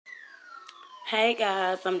Hey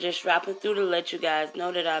guys, I'm just dropping through to let you guys know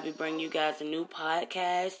that I'll be bringing you guys a new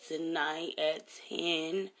podcast tonight at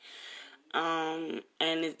 10. And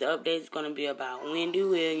the update is going to be about Wendy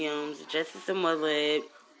Williams, Justice Smollett,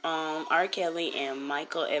 R. Kelly, and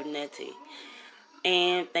Michael Evnetti.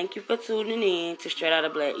 And thank you for tuning in to Straight Outta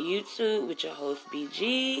Black YouTube with your host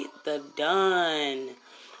BG, The Don.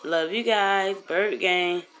 Love you guys. Bird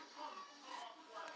Gang.